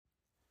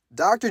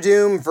Dr.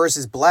 Doom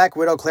versus Black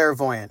Widow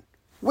Clairvoyant.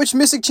 Which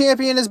Mystic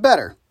Champion is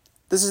better?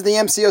 This is the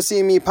MCOC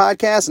and Me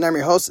podcast, and I'm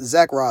your host,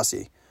 Zach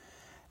Rossi.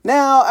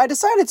 Now, I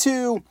decided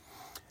to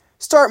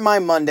start my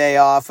Monday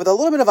off with a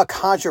little bit of a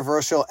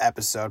controversial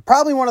episode.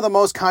 Probably one of the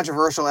most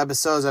controversial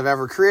episodes I've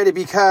ever created,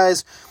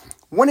 because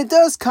when it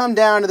does come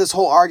down to this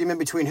whole argument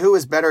between who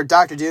is better,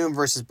 Dr. Doom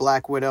versus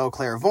Black Widow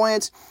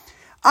Clairvoyant,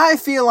 I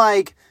feel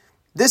like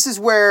this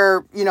is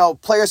where,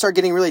 players start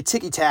getting really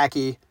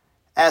ticky-tacky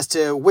as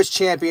to which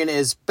champion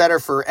is better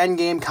for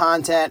endgame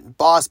content,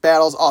 boss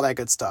battles, all that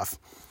good stuff.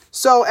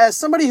 So, as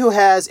somebody who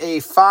has a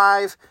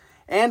 5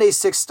 and a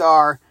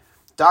 6-star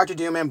Dr.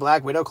 Doom and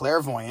Black Widow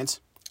Clairvoyant,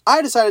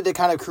 I decided to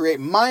kind of create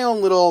my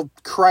own little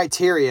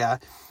criteria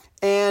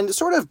and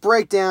sort of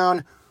break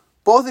down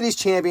both of these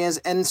champions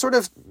and sort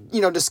of,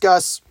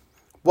 discuss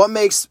what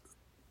makes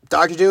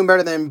Dr. Doom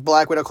better than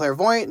Black Widow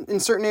Clairvoyant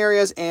in certain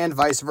areas and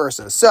vice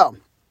versa. So,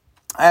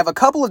 I have a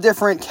couple of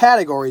different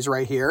categories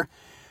right here.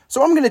 So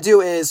what I'm going to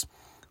do is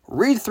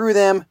read through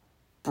them,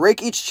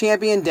 break each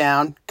champion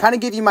down, kind of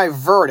give you my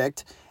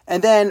verdict,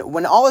 and then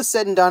when all is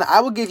said and done,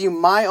 I will give you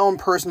my own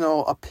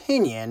personal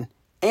opinion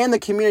and the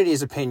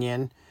community's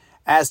opinion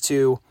as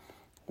to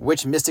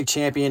which Mystic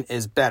Champion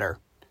is better,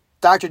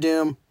 Dr.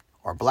 Doom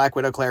or Black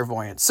Widow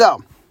Clairvoyant.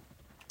 So,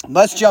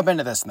 let's jump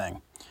into this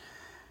thing.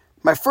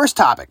 My first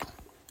topic,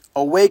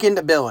 awakened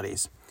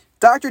abilities.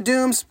 Dr.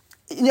 Doom's,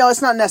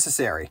 it's not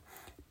necessary,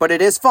 but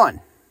it is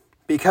fun.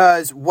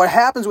 Because what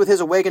happens with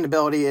his awakened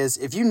ability is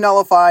if you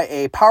nullify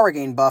a power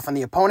gain buff on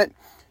the opponent,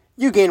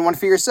 you gain one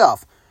for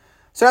yourself.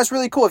 So that's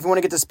really cool if you want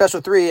to get to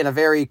special 3 in a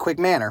very quick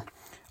manner.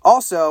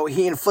 Also,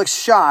 he inflicts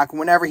shock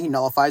whenever he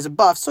nullifies a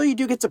buff, so you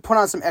do get to put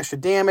on some extra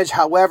damage.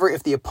 However,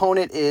 if the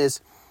opponent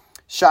is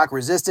shock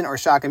resistant or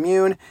shock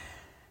immune,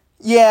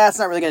 it's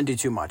not really going to do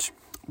too much.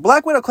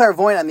 Black Widow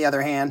Clairvoyant, on the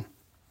other hand,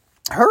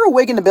 her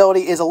awakened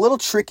ability is a little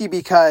tricky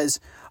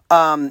because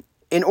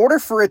in order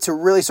for it to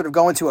really sort of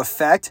go into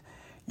effect,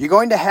 you're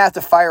going to have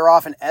to fire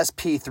off an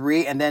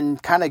SP3 and then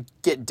kind of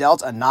get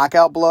dealt a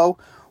knockout blow,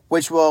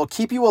 which will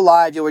keep you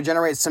alive. You'll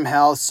regenerate some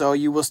health, so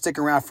you will stick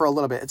around for a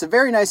little bit. It's a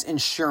very nice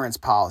insurance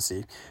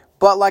policy.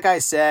 But like I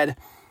said,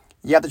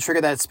 you have to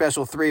trigger that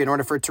special 3 in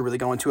order for it to really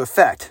go into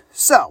effect.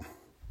 So,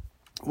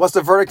 what's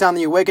the verdict on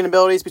the awakened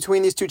abilities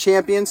between these two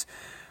champions?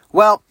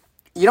 Well,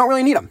 you don't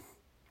really need them.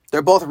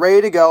 They're both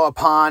ready to go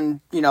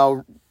upon,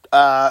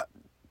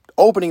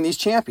 opening these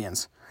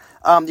champions.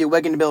 The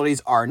awakened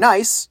abilities are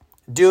nice.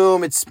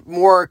 Doom, it's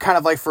more kind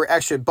of like for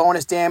extra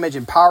bonus damage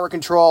and power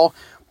control.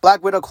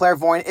 Black Widow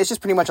Clairvoyant, it's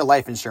just pretty much a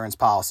life insurance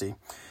policy.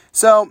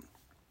 So,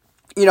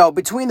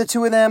 between the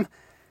two of them,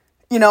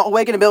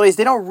 awakened abilities,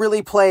 they don't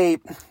really play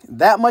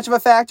that much of a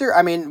factor.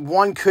 I mean,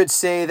 one could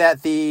say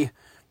that the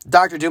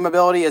Dr. Doom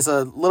ability is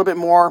a little bit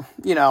more,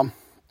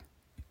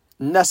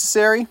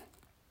 necessary.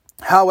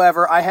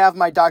 However, I have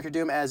my Dr.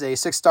 Doom as a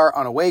 6-star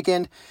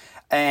unawakened,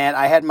 and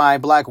I had my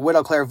Black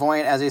Widow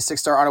Clairvoyant as a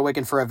 6-star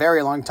unawakened for a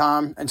very long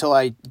time until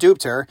I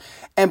duped her,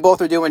 and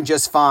both are doing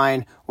just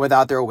fine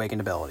without their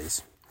awakened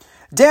abilities.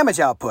 Damage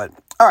output.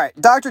 All right,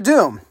 Dr.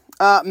 Doom.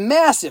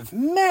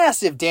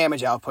 Massive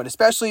damage output,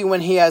 especially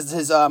when he has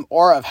his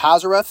Aura of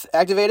Hazaroth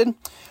activated.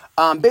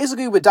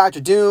 Basically, with Dr.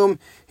 Doom,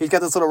 he's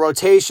got this little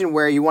rotation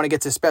where you want to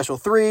get to special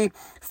 3,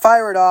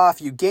 fire it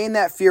off, you gain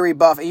that Fury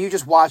buff, and you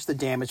just watch the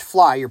damage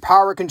fly. You're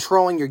power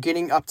controlling, you're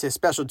getting up to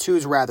special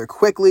 2s rather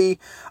quickly.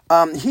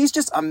 He's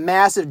just a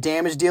massive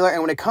damage dealer,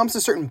 and when it comes to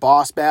certain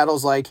boss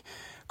battles, like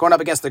going up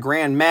against the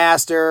Grand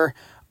Master,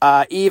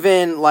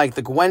 even like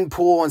the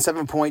Gwenpool in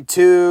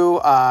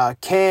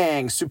 7.2,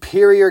 Kang,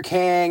 Superior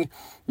Kang,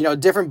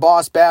 different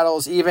boss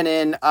battles, even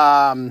in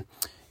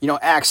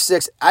Act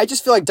 6. I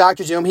just feel like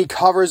Dr. Doom, he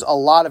covers a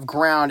lot of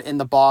ground in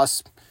the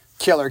boss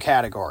killer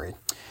category.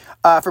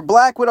 For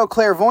Black Widow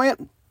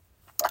Clairvoyant,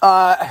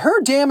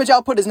 her damage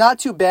output is not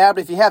too bad,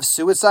 but if you have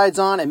suicides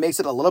on, it makes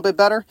it a little bit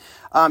better.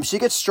 She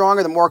gets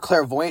stronger the more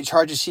clairvoyant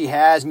charges she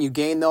has, and you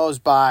gain those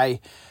by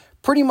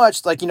pretty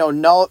much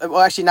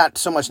actually not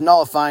so much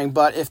nullifying,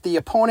 but if the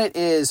opponent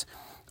is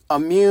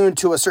immune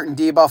to a certain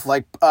debuff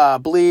like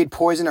bleed,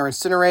 poison, or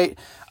incinerate,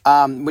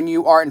 when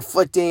you are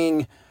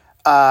inflicting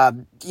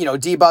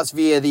debuffs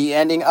via the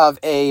ending of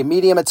a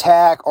medium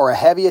attack or a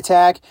heavy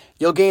attack,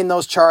 you'll gain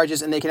those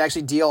charges, and they can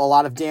actually deal a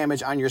lot of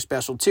damage on your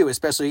special 2,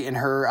 especially in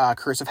her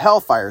Curse of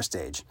Hellfire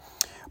stage.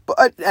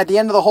 But at the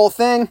end of the whole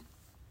thing,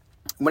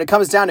 when it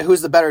comes down to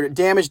who's the better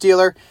damage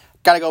dealer,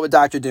 gotta go with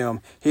Dr. Doom.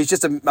 He's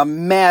just a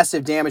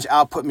massive damage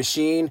output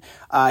machine.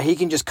 He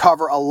can just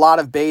cover a lot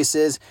of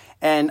bases,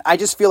 and I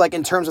just feel like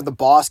in terms of the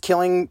boss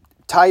killing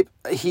type,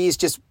 he's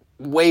just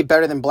way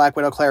better than Black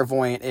Widow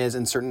Clairvoyant is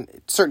in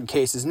certain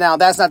cases. Now,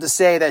 that's not to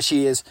say that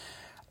she is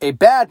a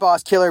bad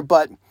boss killer,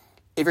 but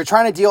if you're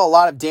trying to deal a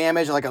lot of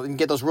damage, like and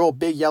get those real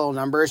big yellow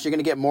numbers, you're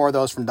going to get more of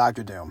those from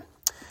Dr. Doom.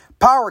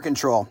 Power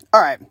control.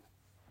 All right.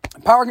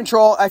 Power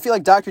control, I feel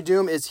like Dr.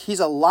 Doom he's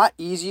a lot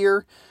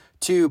easier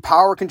to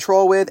power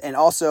control with, and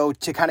also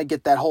to kind of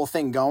get that whole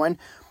thing going.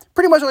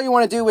 Pretty much all you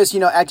want to do is,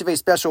 activate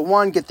special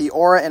 1, get the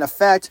aura in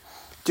effect,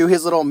 do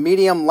his little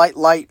medium,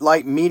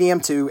 light, medium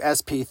to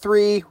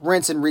SP3,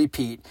 rinse and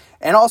repeat.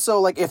 And also,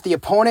 like, if the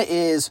opponent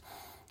is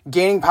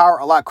gaining power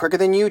a lot quicker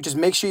than you, just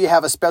make sure you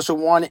have a special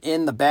one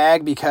in the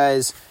bag,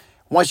 because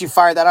once you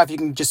fire that off, you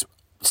can just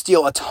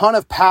steal a ton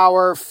of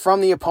power from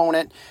the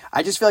opponent.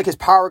 I just feel like his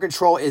power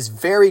control is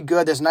very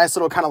good. There's a nice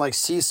little kind of like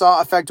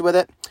seesaw effect with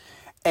it.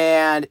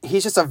 And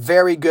he's just a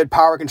very good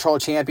power control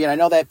champion. I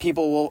know that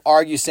people will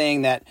argue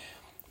saying that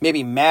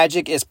maybe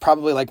Magic is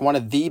probably like one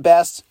of the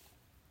best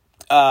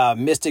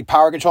Mystic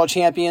power control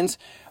champions.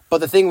 But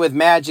the thing with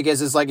Magic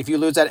is like if you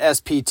lose that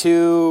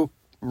SP2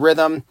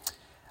 rhythm,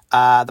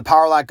 the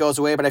power lock goes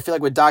away. But I feel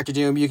like with Dr.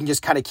 Doom, you can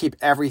just kind of keep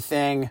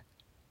everything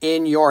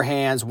in your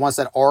hands once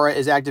that aura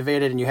is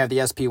activated and you have the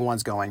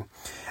SP1s going.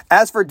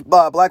 As for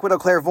Black Widow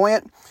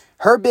Clairvoyant,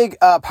 her big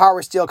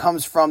power steal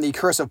comes from the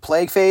Curse of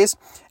Plague phase.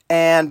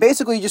 And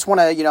basically you just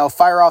want to,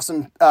 fire off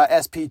some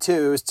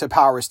SP2s to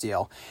power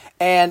steal.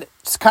 And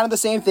it's kind of the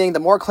same thing. The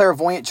more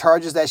clairvoyant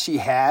charges that she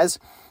has,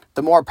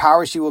 the more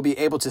power she will be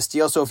able to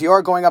steal. So if you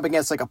are going up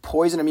against like a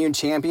poison immune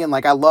champion,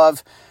 like I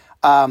love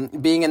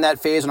being in that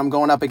phase when I'm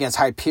going up against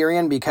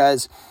Hyperion,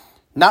 because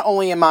not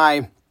only am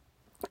I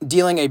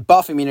dealing a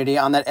buff immunity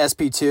on that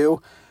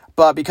SP2,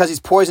 but because he's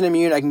poison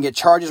immune, I can get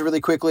charges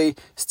really quickly,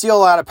 steal a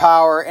lot of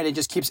power, and it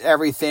just keeps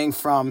everything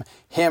from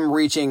him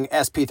reaching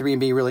SP3 and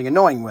being really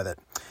annoying with it.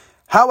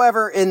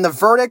 However, in the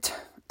verdict,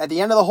 at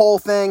the end of the whole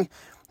thing,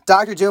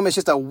 Dr. Doom is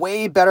just a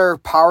way better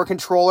power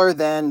controller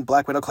than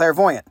Black Widow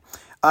Clairvoyant.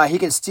 He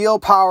can steal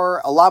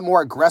power a lot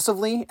more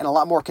aggressively and a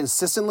lot more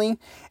consistently,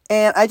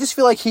 and I just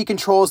feel like he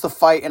controls the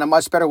fight in a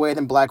much better way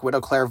than Black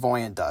Widow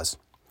Clairvoyant does.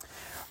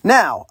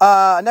 Now,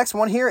 next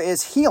one here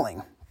is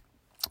healing.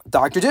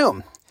 Dr.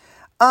 Doom.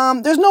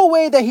 There's no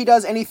way that he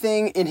does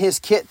anything in his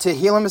kit to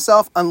heal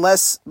himself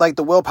unless like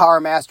the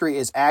Willpower Mastery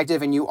is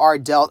active and you are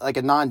dealt like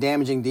a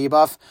non-damaging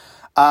debuff.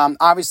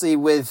 Obviously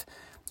with,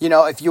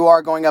 if you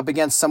are going up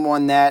against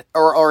someone that,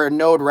 or a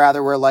node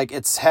rather, where like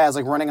it has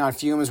like running on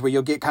fumes where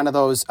you'll get kind of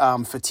those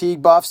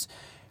fatigue buffs,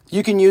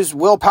 you can use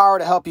willpower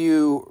to help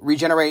you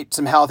regenerate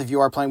some health if you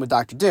are playing with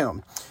Dr.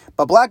 Doom.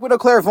 But Black Widow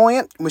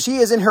Clairvoyant, when she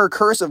is in her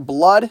Curse of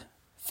Blood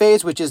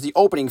phase, which is the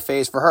opening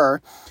phase for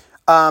her,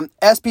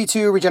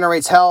 SP2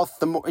 regenerates health.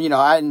 The more,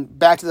 and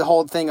back to the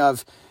whole thing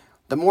of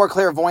the more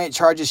clairvoyant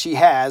charges she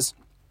has,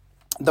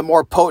 the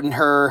more potent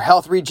her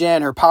health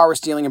regen, her power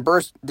stealing, and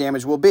burst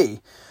damage will be.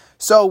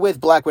 So with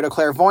Black Widow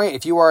Clairvoyant,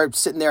 if you are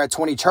sitting there at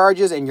 20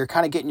 charges and you're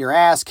kind of getting your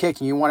ass kicked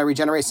and you want to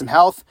regenerate some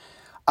health,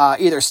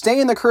 either stay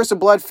in the Curse of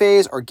Blood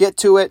phase or get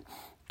to it,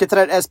 get to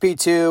that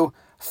SP2,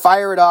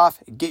 fire it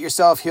off, get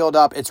yourself healed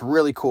up. It's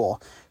really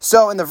cool.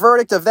 So in the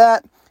verdict of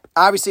that,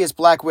 obviously it's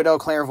Black Widow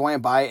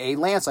Clairvoyant by a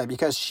landslide,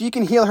 because she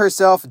can heal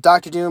herself,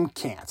 Dr. Doom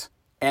can't.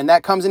 And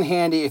that comes in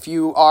handy if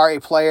you are a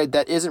player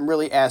that isn't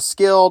really as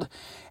skilled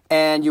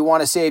and you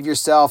want to save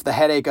yourself the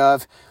headache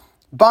of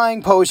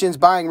buying potions,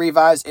 buying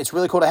revives. It's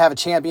really cool to have a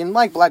champion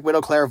like Black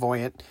Widow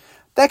Clairvoyant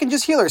that can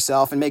just heal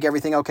herself and make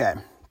everything okay.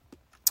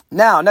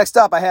 Now, next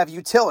up, I have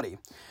utility.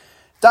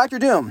 Dr.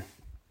 Doom.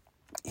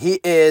 He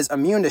is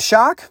immune to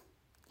shock.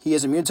 He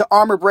is immune to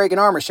armor break and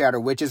armor shatter,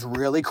 which is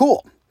really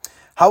cool.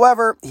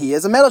 However, he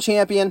is a metal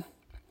champion.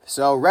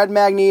 So Red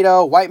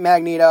Magneto, White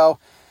Magneto,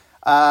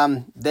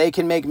 they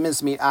can make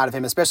mincemeat out of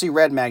him, especially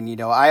Red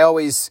Magneto. I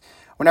always,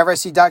 whenever I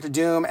see Dr.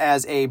 Doom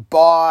as a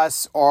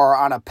boss or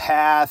on a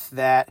path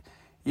that,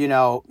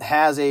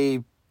 has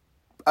a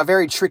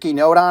very tricky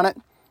node on it,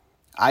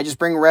 I just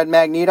bring Red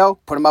Magneto,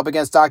 put him up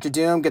against Dr.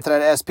 Doom, get to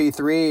that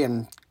SP3,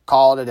 and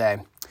call it a day.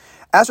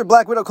 As for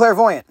Black Widow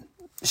Clairvoyant,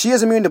 she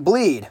is immune to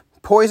bleed,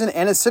 poison,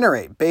 and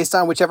incinerate, based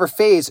on whichever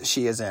phase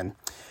she is in.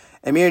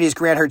 Immunities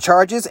grant her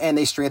charges, and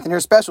they strengthen her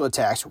special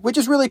attacks, which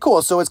is really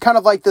cool. So it's kind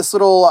of like this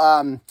little,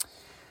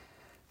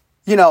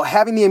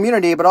 having the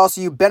immunity, but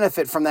also you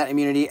benefit from that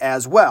immunity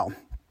as well.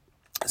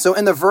 So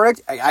in the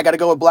verdict, I got to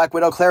go with Black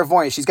Widow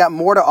Clairvoyant. She's got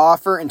more to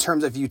offer in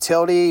terms of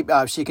utility.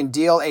 She can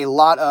deal a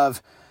lot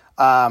of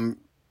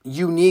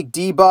unique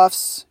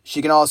debuffs.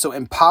 She can also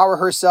empower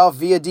herself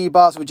via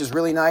debuffs, which is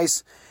really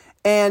nice.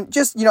 And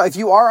just, if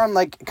you are on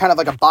like kind of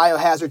like a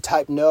biohazard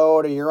type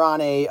node, or you're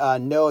on a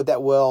node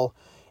that will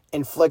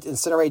inflict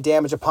incinerate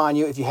damage upon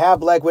you, if you have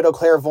Black Widow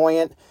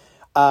Clairvoyant,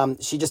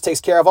 she just takes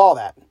care of all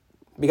that.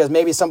 Because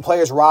maybe some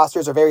players'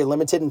 rosters are very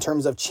limited in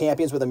terms of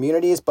champions with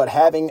immunities, but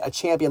having a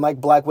champion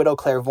like Black Widow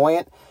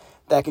Clairvoyant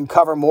that can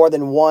cover more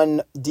than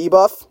one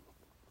debuff,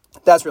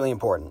 that's really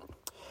important.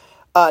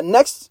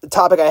 Next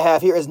topic I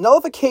have here is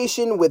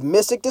Nullification with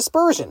Mystic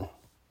Dispersion,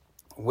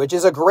 which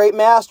is a great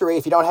mastery.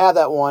 If you don't have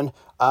that one,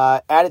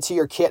 add it to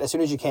your kit as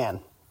soon as you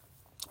can.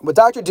 With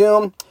Dr.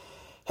 Doom,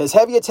 his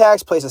heavy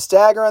attacks place a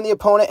stagger on the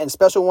opponent, and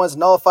special ones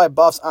nullify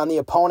buffs on the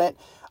opponent.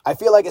 I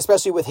feel like,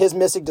 especially with his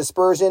Mystic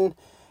Dispersion,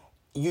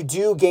 you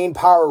do gain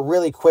power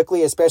really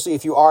quickly, especially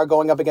if you are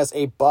going up against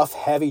a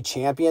buff-heavy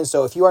champion.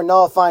 So if you are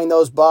nullifying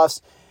those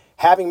buffs,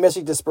 having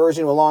Mystic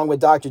Dispersion along with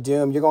Dr.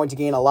 Doom, you're going to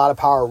gain a lot of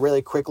power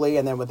really quickly.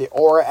 And then with the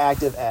aura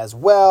active as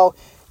well,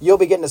 you'll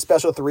be getting a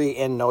special 3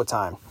 in no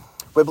time.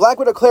 With Black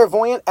Widow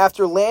Clairvoyant,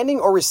 after landing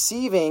or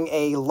receiving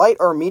a light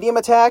or medium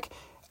attack,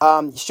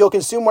 She'll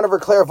consume one of her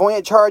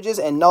clairvoyant charges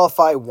and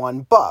nullify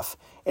one buff.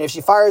 And if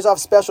she fires off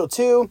special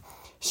 2,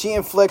 she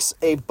inflicts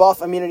a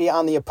buff immunity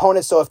on the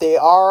opponent. So if they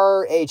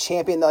are a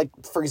champion, like,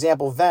 for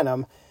example,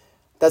 Venom,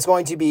 that's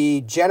going to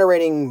be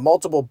generating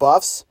multiple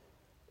buffs,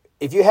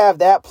 if you have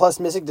that plus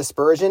Mystic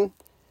Dispersion,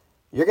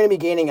 you're going to be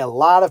gaining a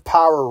lot of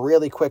power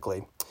really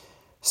quickly.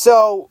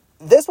 So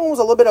this one was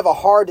a little bit of a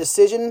hard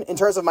decision in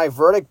terms of my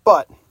verdict,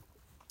 but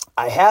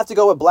I have to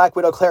go with Black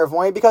Widow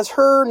Clairvoyant because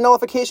her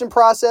nullification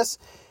process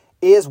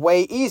is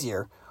way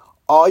easier.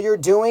 All you're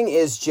doing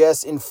is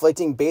just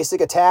inflicting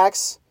basic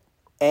attacks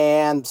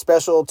and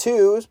special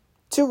 2s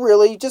to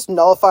really just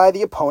nullify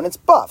the opponent's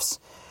buffs.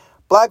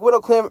 Black Widow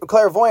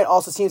Clairvoyant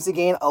also seems to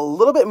gain a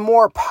little bit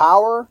more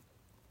power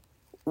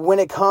when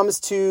it comes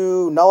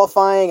to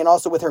nullifying and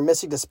also with her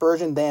Mystic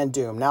Dispersion than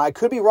Doom. Now, I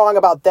could be wrong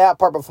about that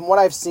part, but from what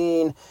I've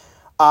seen,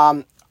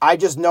 I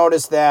just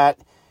noticed that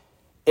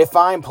if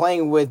I'm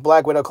playing with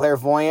Black Widow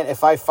Clairvoyant,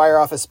 if I fire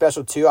off a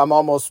special 2, I'm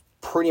almost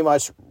pretty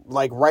much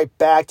like right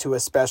back to a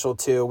special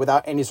 2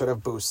 without any sort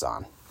of boosts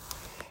on.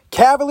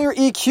 Cavalier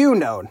EQ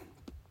node.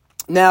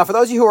 Now, for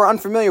those of you who are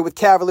unfamiliar with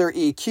Cavalier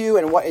EQ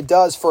and what it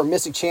does for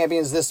Mystic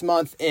Champions this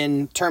month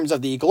in terms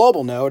of the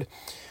global node,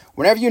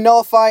 whenever you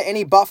nullify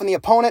any buff on the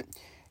opponent,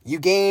 you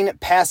gain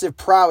passive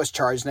prowess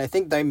charge, and I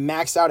think they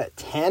max out at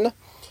 10.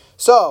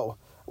 So,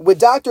 with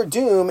Dr.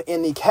 Doom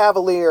in the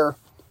Cavalier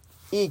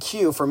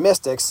EQ for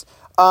Mystics,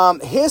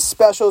 his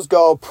specials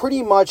go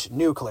pretty much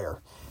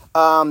nuclear.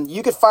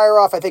 You could fire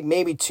off, I think,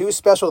 maybe 2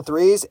 special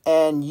 3s,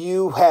 and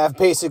you have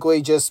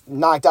basically just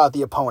knocked out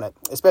the opponent,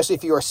 especially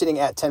if you are sitting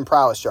at 10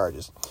 prowess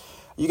charges.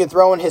 You can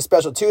throw in his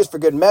special 2s for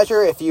good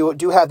measure. If you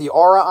do have the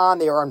aura on,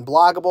 they are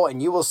unblockable,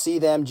 and you will see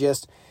them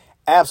just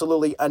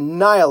absolutely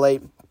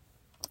annihilate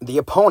the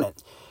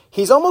opponent.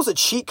 He's almost a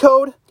cheat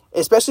code,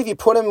 especially if you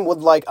put him with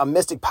like a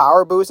Mystic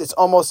Power boost. It's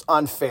almost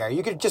unfair.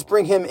 You could just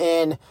bring him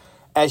in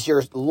as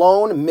your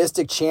lone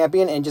Mystic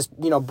champion and just,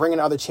 bring in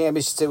other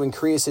champions to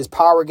increase his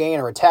power gain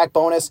or attack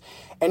bonus,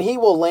 and he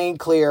will lane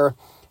clear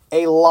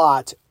a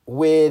lot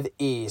with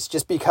ease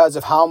just because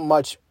of how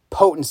much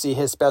potency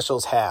his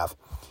specials have.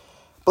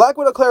 Black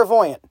Widow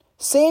Clairvoyant,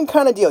 same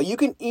kind of deal. You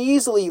can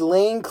easily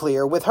lane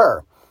clear with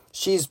her.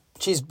 She's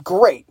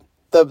great.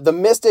 The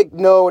Mystic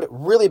node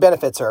really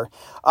benefits her.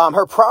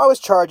 Her prowess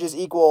charges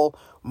equal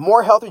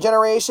more health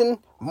regeneration,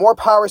 more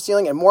power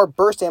stealing, and more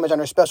burst damage on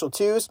her special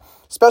 2s.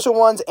 Special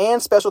 1s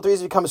and special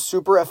 3s become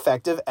super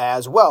effective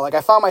as well. Like,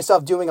 I found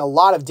myself doing a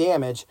lot of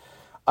damage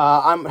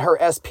on her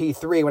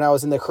SP3 when I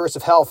was in the Curse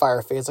of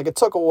Hellfire phase. Like, it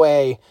took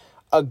away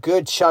a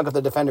good chunk of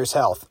the defender's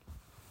health.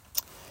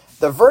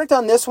 The verdict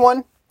on this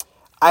one,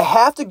 I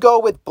have to go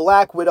with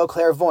Black Widow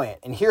Clairvoyant,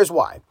 and here's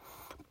why.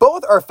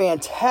 Both are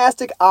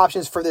fantastic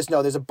options for this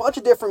node. There's a bunch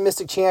of different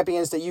Mystic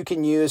champions that you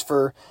can use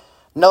for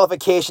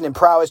nullification and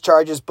prowess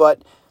charges,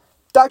 but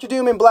Dr.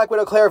 Doom and Black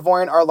Widow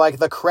Clairvoyant are like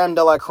the creme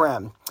de la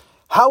creme.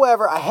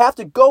 However, I have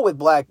to go with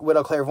Black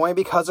Widow Clairvoyant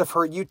because of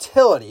her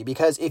utility,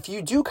 because if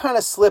you do kind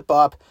of slip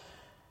up,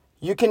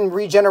 you can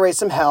regenerate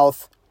some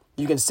health,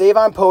 you can save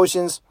on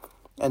potions,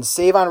 and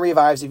save on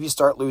revives if you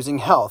start losing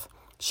health.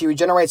 She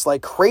regenerates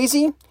like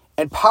crazy,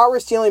 and power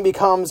stealing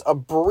becomes a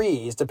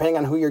breeze depending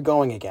on who you're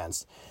going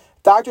against.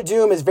 Dr.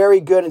 Doom is very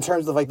good in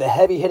terms of like the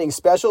heavy hitting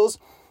specials,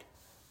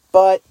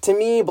 but to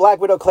me, Black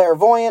Widow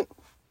Clairvoyant,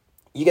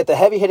 you get the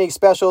heavy hitting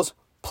specials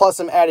plus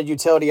some added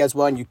utility as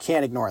well, and you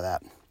can't ignore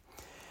that.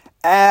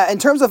 In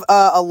terms of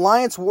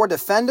Alliance War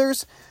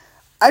Defenders,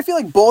 I feel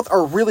like both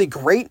are really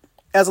great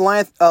as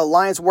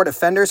Alliance War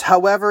Defenders.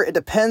 However, it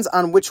depends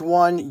on which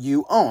one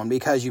you own,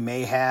 because you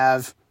may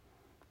have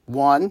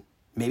one,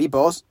 maybe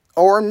both,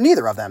 or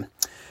neither of them.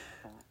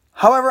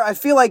 However, I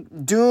feel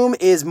like Doom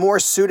is more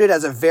suited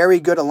as a very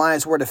good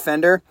Alliance War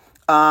Defender,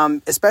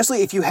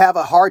 especially if you have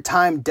a hard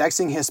time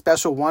dexing his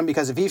special 1,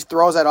 because if he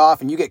throws that off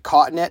and you get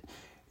caught in it,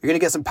 you're going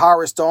to get some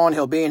power stolen.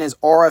 He'll be in his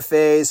aura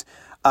phase.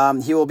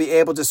 He will be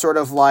able to sort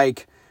of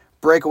like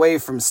break away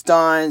from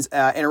stuns,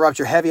 interrupt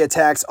your heavy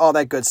attacks, all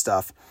that good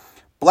stuff.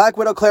 Black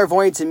Widow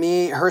Clairvoyant, to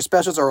me, her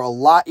specials are a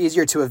lot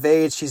easier to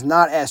evade. She's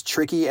not as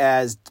tricky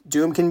as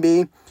Doom can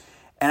be.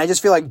 And I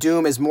just feel like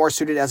Doom is more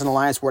suited as an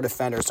Alliance War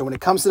Defender. So when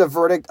it comes to the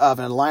verdict of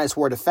an Alliance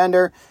War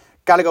Defender,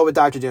 got to go with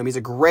Dr. Doom. He's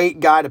a great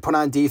guy to put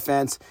on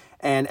defense.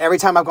 And every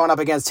time I've gone up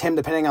against him,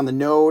 depending on the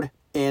node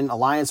in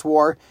Alliance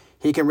War,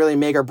 he can really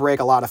make or break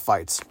a lot of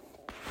fights.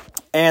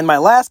 And my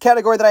last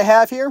category that I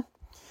have here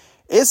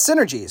is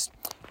synergies.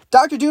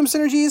 Dr. Doom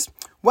synergies,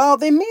 well,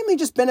 they mainly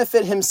just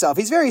benefit himself.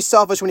 He's very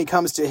selfish when he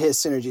comes to his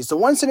synergies. The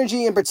one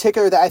synergy in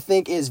particular that I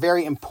think is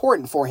very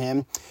important for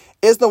him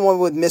is the one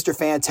with Mr.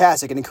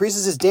 Fantastic. It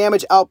increases his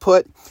damage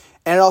output,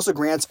 and it also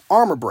grants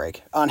armor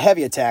break on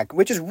heavy attack,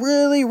 which is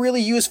really,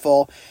 really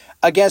useful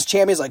against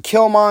champions like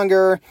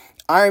Killmonger,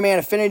 Iron Man,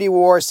 Infinity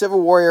War,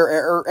 Civil Warrior,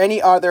 or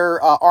any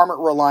other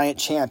armor-reliant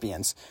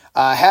champions.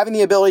 Having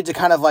the ability to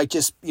kind of like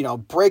just,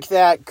 break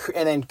that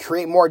and then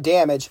create more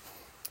damage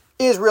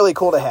is really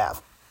cool to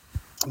have.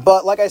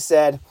 But like I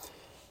said,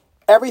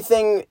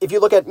 everything, if you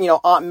look at,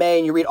 Aunt May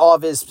and you read all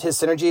of his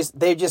synergies,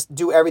 they just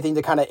do everything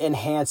to kind of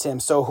enhance him.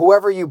 So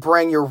whoever you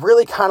bring, you're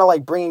really kind of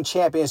like bringing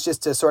champions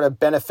just to sort of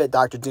benefit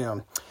Doctor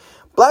Doom.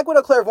 Black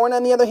Widow Clairvoyant,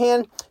 on the other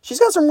hand, she's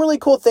got some really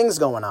cool things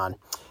going on.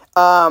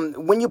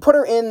 When you put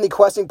her in the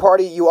questing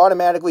party, you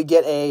automatically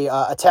get a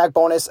attack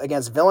bonus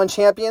against villain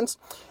champions.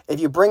 If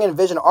you bring in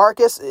Vision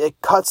Arcus, it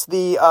cuts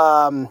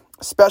the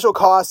special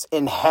costs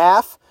in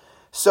half.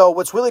 So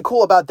what's really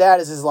cool about that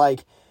is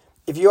like,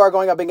 if you are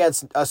going up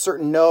against a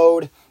certain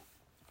node,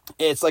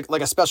 it's like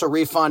a special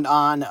refund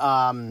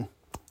on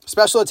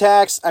special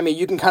attacks. I mean,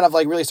 you can kind of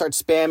like really start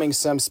spamming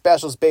some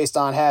specials based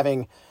on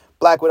having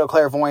Black Widow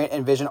Clairvoyant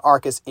and Vision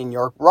Arcus in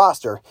your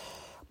roster.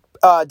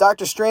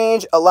 Doctor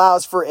Strange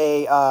allows for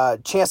a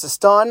chance to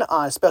stun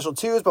on special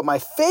 2s, but my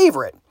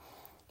favorite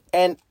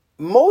and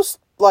most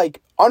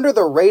like under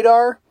the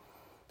radar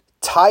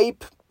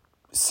type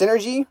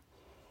synergy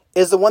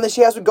is the one that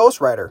she has with Ghost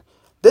Rider.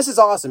 This is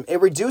awesome.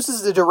 It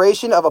reduces the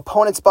duration of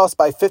opponent's buffs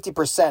by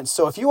 50%.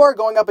 So if you are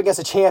going up against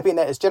a champion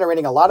that is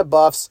generating a lot of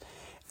buffs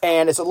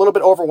and it's a little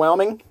bit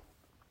overwhelming,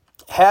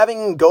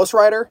 having Ghost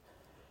Rider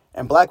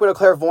and Black Widow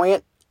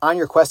Clairvoyant on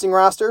your questing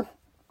roster,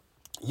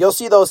 you'll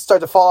see those start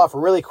to fall off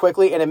really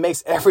quickly, and it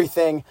makes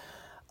everything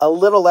a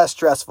little less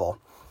stressful.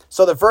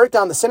 So the verdict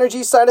on the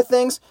synergy side of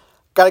things,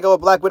 got to go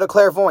with Black Widow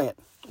Clairvoyant.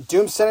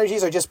 Doom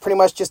synergies are just pretty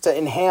much just to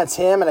enhance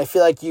him, and I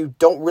feel like you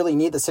don't really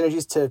need the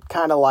synergies to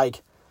kind of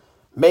like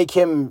make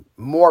him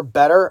more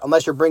better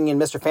unless you're bringing in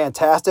Mr.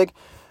 Fantastic.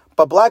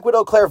 But Black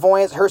Widow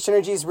Clairvoyant, her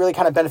synergies really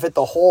kind of benefit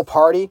the whole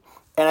party,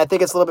 and I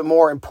think it's a little bit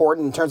more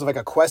important in terms of like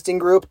a questing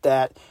group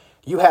that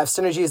you have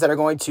synergies that are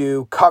going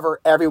to cover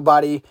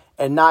everybody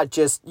and not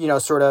just,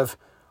 sort of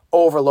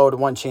overload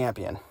one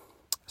champion.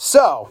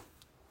 So,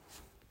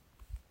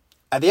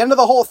 at the end of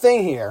the whole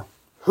thing here,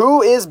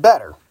 who is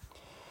better?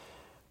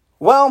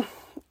 Well,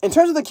 in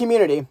terms of the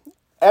community,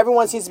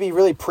 everyone seems to be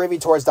really privy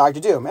towards Doctor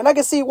Doom, and I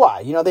can see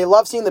why. They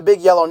love seeing the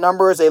big yellow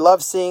numbers. They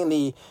love seeing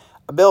the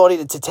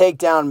ability to take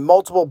down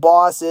multiple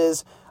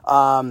bosses.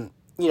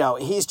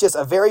 He's just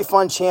a very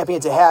fun champion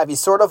to have.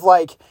 He's sort of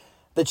like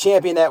the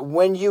champion that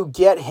when you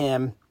get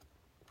him,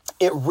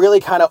 it really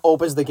kind of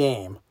opens the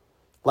game.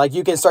 Like,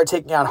 you can start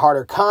taking on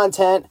harder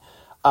content.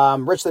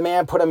 Rich the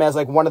Man put him as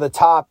like one of the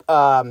top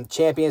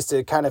champions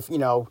to kind of,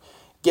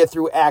 get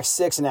through Act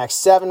 6 and Act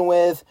 7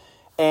 with.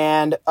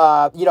 And,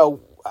 I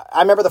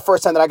remember the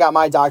first time that I got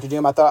my Doctor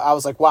Doom, I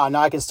was like, wow,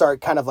 now I can start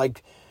kind of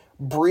like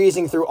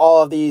breezing through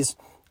all of these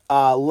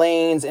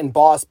lanes and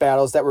boss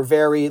battles that were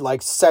very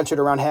like centered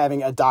around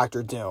having a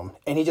Doctor Doom.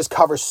 And he just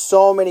covers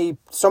so many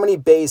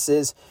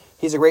bases.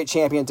 He's a great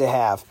champion to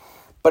have.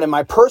 But in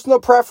my personal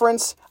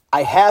preference,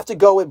 I have to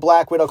go with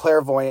Black Widow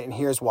Clairvoyant, and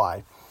here's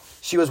why.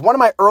 She was one of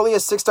my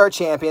earliest 6-star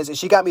champions, and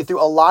she got me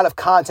through a lot of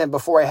content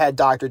before I had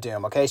Doctor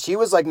Doom, okay? She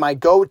was like my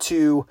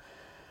go-to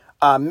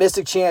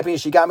Mystic champion.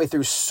 She got me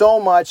through so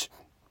much,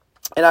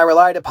 and I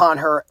relied upon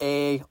her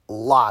a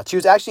lot. She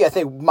was actually, I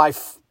think, my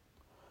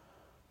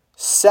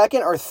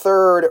second or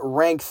third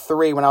rank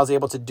 3 when I was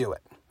able to do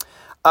it.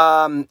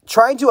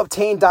 Trying to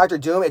obtain Doctor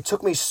Doom, it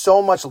took me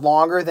so much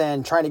longer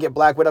than trying to get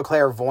Black Widow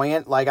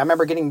Clairvoyant. Like, I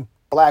remember getting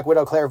Black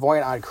Widow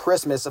Clairvoyant on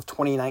Christmas of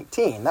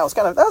 2019. That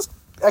was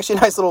actually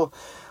a nice little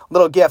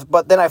gift.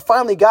 But then I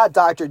finally got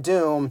Doctor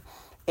Doom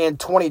in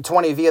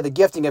 2020 via the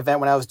gifting event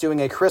when I was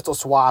doing a crystal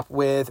swap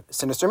with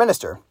Sinister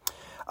Minister.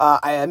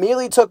 I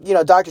immediately took,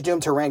 Doctor Doom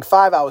to rank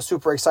 5. I was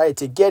super excited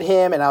to get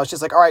him, and I was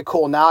just like, all right,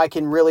 cool. Now I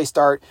can really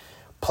start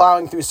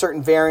plowing through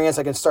certain variants.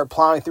 I can start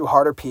plowing through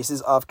harder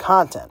pieces of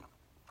content.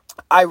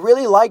 I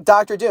really like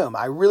Doctor Doom.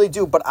 I really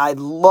do, but I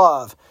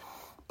love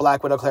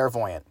Black Widow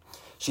Clairvoyant.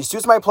 She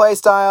suits my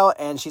playstyle,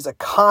 and she's a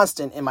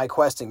constant in my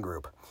questing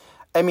group.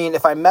 I mean,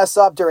 if I mess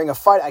up during a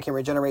fight, I can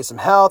regenerate some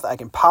health, I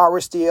can power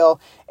steal,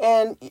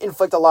 and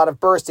inflict a lot of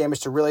burst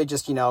damage to really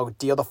just,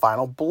 deal the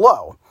final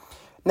blow.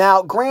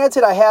 Now,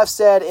 granted, I have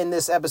said in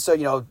this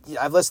episode,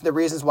 I've listed the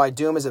reasons why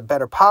Doom is a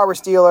better power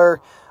stealer,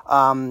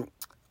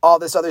 all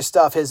this other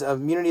stuff, his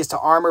immunities to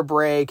armor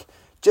break,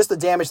 just the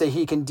damage that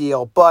he can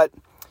deal, but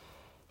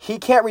he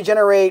can't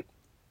regenerate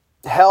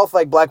health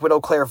like Black Widow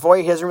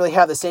Clairvoyant. He doesn't really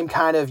have the same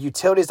kind of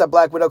utilities that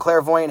Black Widow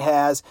Clairvoyant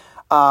has.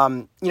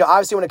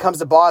 Obviously when it comes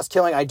to boss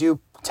killing, I do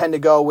tend to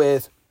go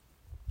with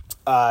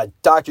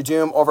Doctor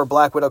Doom over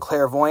Black Widow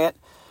Clairvoyant.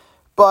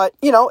 But,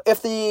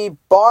 if the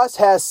boss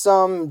has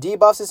some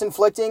debuffs it's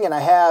inflicting and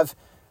I have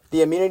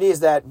the immunities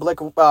that Black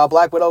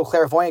Widow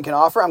Clairvoyant can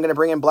offer, I'm going to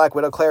bring in Black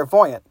Widow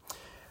Clairvoyant.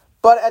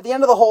 But at the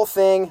end of the whole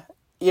thing,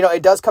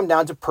 it does come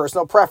down to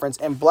personal preference.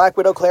 And Black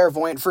Widow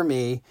Clairvoyant, for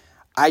me,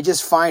 I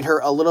just find her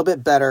a little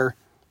bit better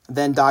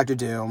than Doctor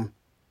Doom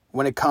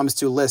when it comes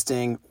to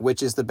listing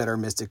which is the better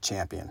Mystic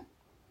champion.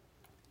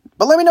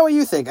 But let me know what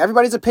you think.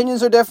 Everybody's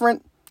opinions are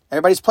different.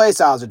 Everybody's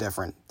playstyles are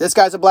different. This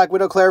guy's a Black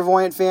Widow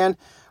Clairvoyant fan,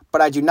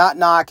 but I do not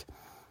knock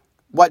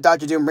what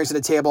Doctor Doom brings to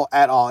the table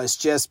at all. It's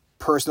just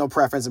personal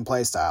preference and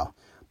playstyle.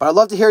 But I'd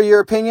love to hear your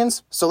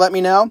opinions, so let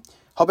me know.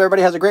 Hope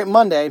everybody has a great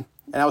Monday,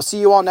 and I will see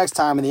you all next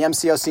time in the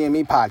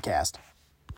MCOCME podcast.